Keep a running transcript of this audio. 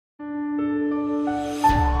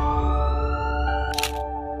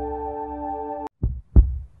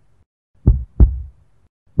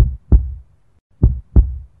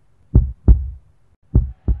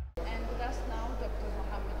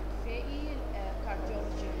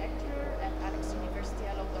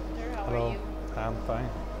How Hello, are you? I'm fine.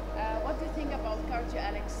 What do you think about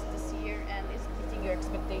Cardiology this year, and is it meeting your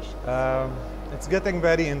expectations? It's getting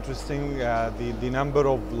very interesting. The number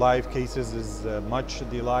of live cases is much.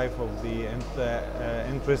 The life of the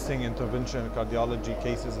interesting interventional cardiology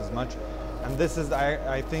cases is much. And this is,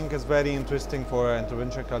 I think, is very interesting for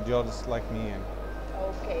interventional cardiologists like me.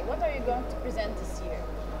 Okay, what are you going to present this year?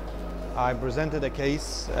 I presented a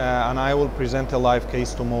case, and I will present a live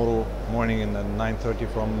case tomorrow morning at 9:30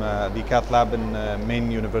 from the cath lab in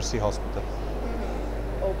Maine University Hospital.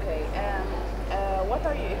 Okay, what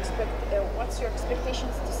are you what's your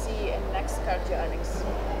expectations to see in next Cardiology?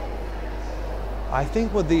 I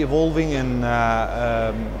think with the evolving in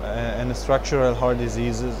structural heart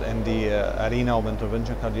diseases and the arena of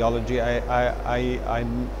interventional cardiology,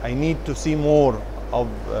 I need to see more of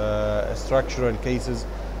structural cases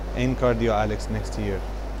in cardiology next year.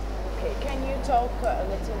 Okay, can you talk a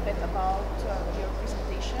little bit about your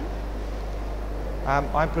presentation?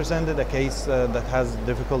 I presented a case that has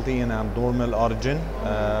difficulty in abdominal origin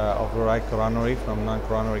of right coronary from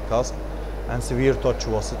non-coronary cusp and severe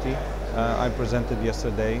tortuosity. I presented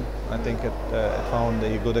yesterday. I think it found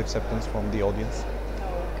a good acceptance from the audience.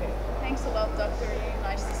 Okay, thanks a lot, Doctor.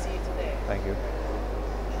 Nice to see you today. Thank you.